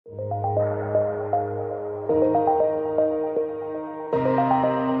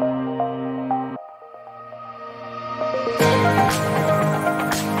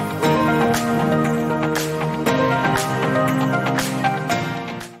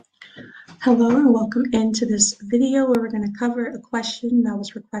Hello and welcome into this video where we're going to cover a question that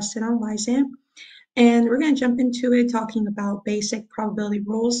was requested on Wyzant. And we're going to jump into it talking about basic probability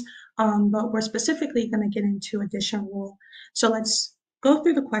rules, but we're specifically going to get into addition rule. So let's go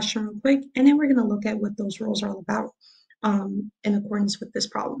through the question real quick, and then we're going to look at what those rules are all about in accordance with this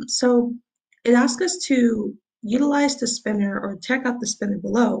problem. So it asks us to utilize the spinner or check out the spinner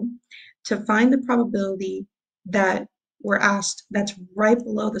below to find the probability that we're asked that's right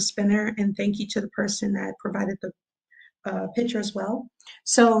below the spinner, and thank you to the person that provided the picture as well.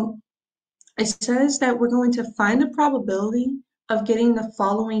 So it says that we're going to find the probability of getting the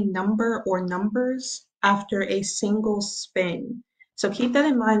following number or numbers after a single spin. So keep that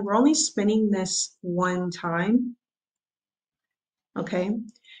in mind. We're only spinning this one time, okay?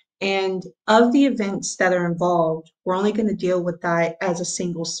 And of the events that are involved, we're only going to deal with that as a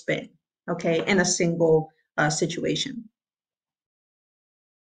single spin, okay, in a single situation.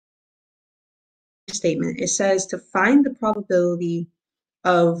 Statement. It says to find the probability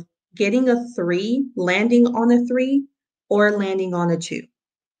of getting a 3, landing on a 3, or landing on a 2.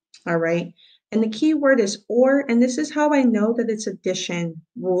 All right. And the key word is or, and this is how I know that it's addition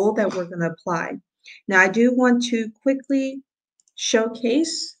rule that we're going to apply. Now, I do want to quickly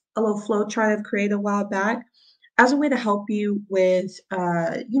showcase a little flow chart I've created a while back as a way to help you with,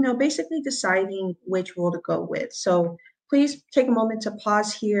 basically deciding which rule to go with. So please take a moment to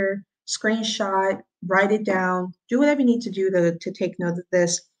pause here, screenshot, write it down, do whatever you need to do to take note of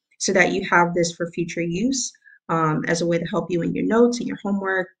this so that you have this for future use as a way to help you in your notes and your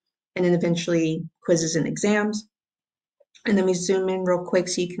homework, and then eventually quizzes and exams. And then we zoom in real quick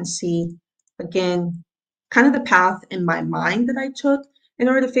so you can see, again, kind of the path in my mind that I took in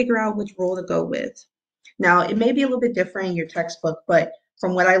order to figure out which rule to go with. Now, it may be a little bit different in your textbook, but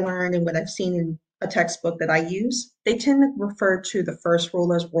from what I learned and what I've seen in a textbook that I use, they tend to refer to the first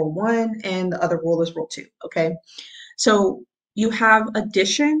rule as rule 1 and the other rule as rule 2, okay? So you have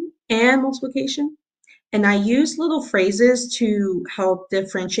addition and multiplication, and I use little phrases to help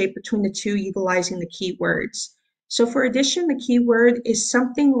differentiate between the two utilizing the keywords. So for addition, the keyword is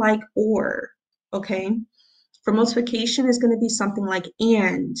something like or, okay? For multiplication is going to be something like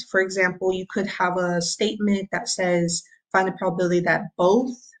and. For example, you could have a statement that says, find the probability that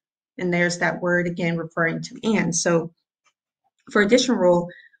both, and there's that word again referring to and. So for addition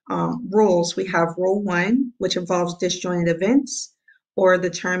rules, we have rule 1, which involves disjointed events, or the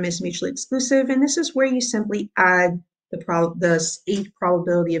term is mutually exclusive. And this is where you simply add each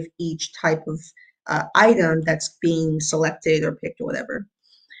probability of each type of item that's being selected or picked or whatever.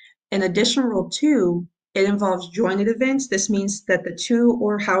 In addition rule 2, it involves jointed events. This means that the 2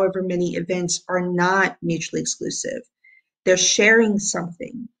 or however many events are not mutually exclusive. They're sharing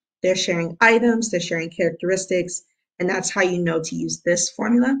something. They're sharing items, they're sharing characteristics, and that's how you know to use this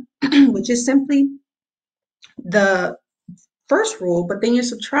formula, which is simply the first rule, but then you're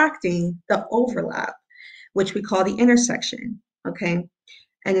subtracting the overlap, which we call the intersection, okay?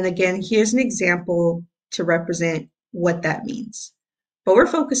 And then again, here's an example to represent what that means. But we're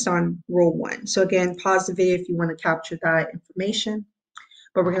focused on rule 1. So again, pause the video if you want to capture that information.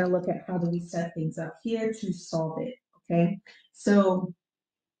 But we're going to look at how do we set things up here to solve it, okay? So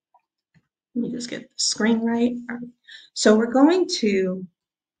let me just get the screen right. All right. So we're going to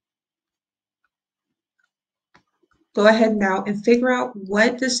go ahead now and figure out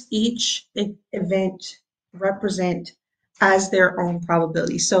what does each event represent as their own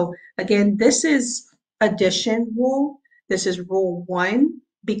probability. So again, this is addition rule. This is rule 1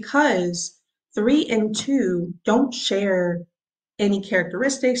 because 3 and 2 don't share any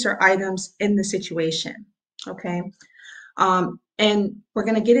characteristics or items in the situation, okay? And we're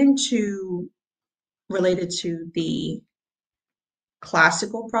going to get into related to the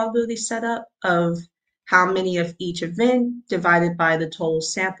classical probability setup of how many of each event divided by the total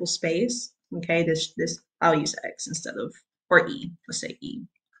sample space. Okay, this I'll use X instead of, or E, let's say E.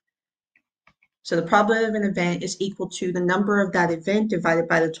 So the probability of an event is equal to the number of that event divided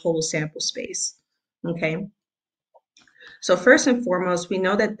by the total sample space. Okay. So first and foremost, we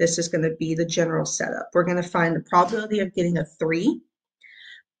know that this is going to be the general setup. We're going to find the probability of getting a 3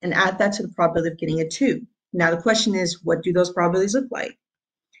 and add that to the probability of getting a 2. Now the question is, what do those probabilities look like?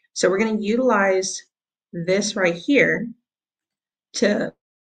 So we're going to utilize this right here to,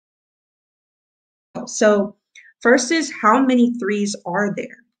 so first is how many 3s are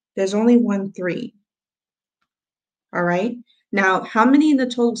there? There's only one 3. All right. Now, how many in the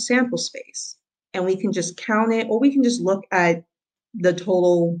total sample space? And we can just count it, or we can just look at the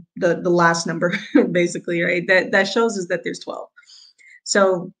total, the last number, basically, right? That shows us that there's 12.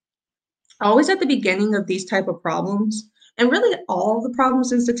 So always at the beginning of these type of problems, And really all the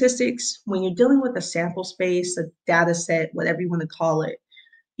problems in statistics, when you're dealing with a sample space, a data set, whatever you want to call it,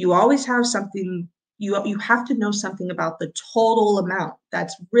 you always have something, you have to know something about the total amount.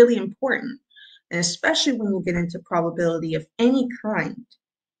 That's really important. And especially when you get into probability of any kind,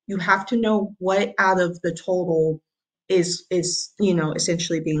 you have to know what out of the total is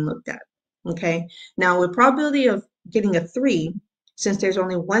essentially being looked at. Okay. Now with probability of getting a 3, since there's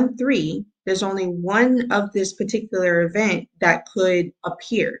only one 3, there's only one of this particular event that could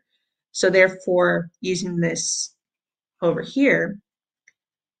appear. So therefore, using this over here,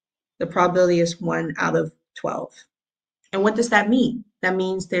 the probability is 1 out of 12. And what does that mean? That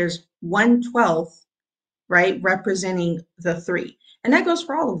means there's 1/12, right, representing the 3. And that goes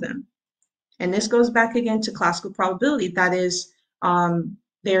for all of them. And this goes back again to classical probability. That is,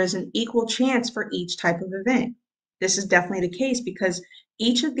 there is an equal chance for each type of event. This is definitely the case because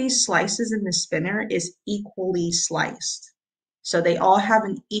each of these slices in the spinner is equally sliced. So they all have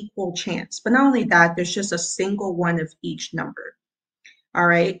an equal chance. But not only that, there's just a single one of each number. All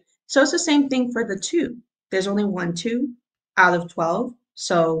right. So it's the same thing for the 2. There's only one 2 out of 12.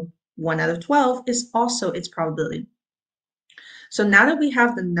 So 1 out of 12 is also its probability. So now that we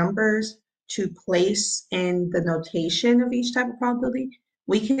have the numbers to place in the notation of each type of probability,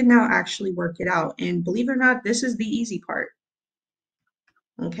 we can now actually work it out. And believe it or not, this is the easy part.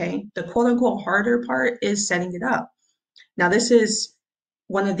 Okay. The quote unquote harder part is setting it up. Now, this is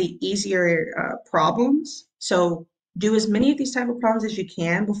one of the easier problems. So do as many of these type of problems as you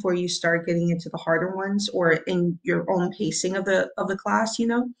can before you start getting into the harder ones or in your own pacing of the class,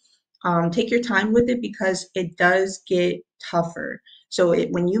 take your time with it because it does get tougher. So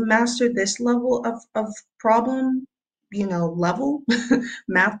when you master this level of problem, level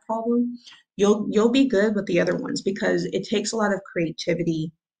math problem, you'll be good with the other ones because it takes a lot of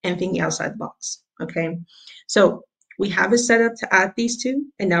creativity and thinking outside the box. Okay, so we have it set up to add these two,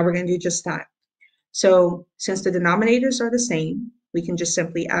 and now we're going to do just that. So since the denominators are the same, we can just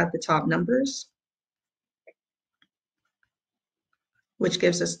simply add the top numbers, which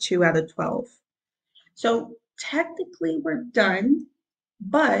gives us 2 out of 12. So technically we're done,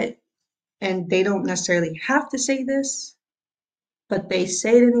 but, and they don't necessarily have to say this, but they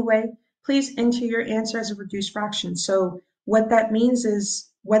say it anyway, please enter your answer as a reduced fraction. So what that means is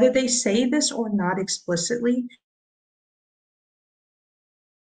whether they say this or not explicitly,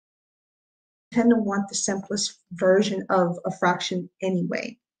 tend to want the simplest version of a fraction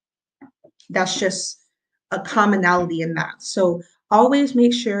anyway. That's just a commonality in math. So always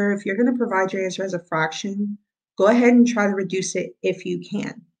make sure if you're going to provide your answer as a fraction, go ahead and try to reduce it if you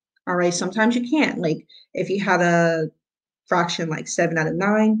can. All right. Sometimes you can't. Like if you had a fraction like 7 out of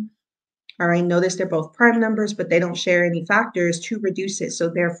 9, all right, notice they're both prime numbers, but they don't share any factors to reduce it. So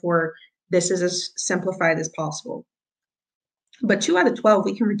therefore, this is as simplified as possible. But 2 out of 12,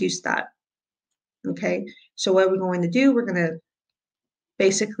 we can reduce that. Okay. So what we're going to do, we're going to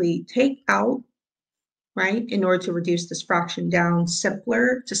basically take out, right, in order to reduce this fraction down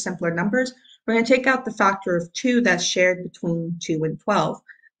simpler to simpler numbers, we're going to take out the factor of 2 that's shared between 2 and 12,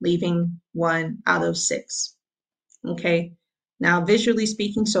 leaving 1 out of 6. Okay, now visually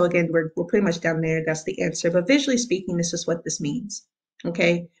speaking, so again, we're pretty much down there, that's the answer, but visually speaking, this is what this means.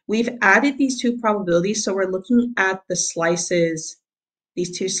 Okay, we've added these two probabilities, so we're looking at the slices,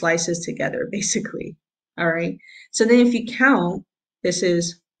 these two slices together, basically. All right, so then if you count, this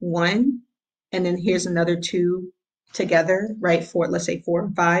is 1, and then here's another 2 together, right? Let's say 4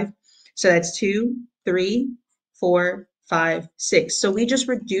 and 5. So that's 2, 3, 4, 5, 6. So we just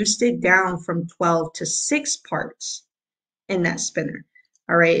reduced it down from 12 to 6 parts in that spinner.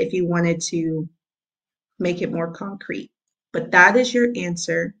 All right, if you wanted to make it more concrete. But that is your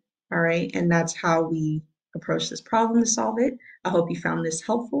answer. All right, and that's how we approach this problem to solve it. I hope you found this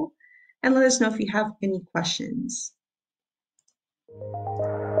helpful, and let us know if you have any questions.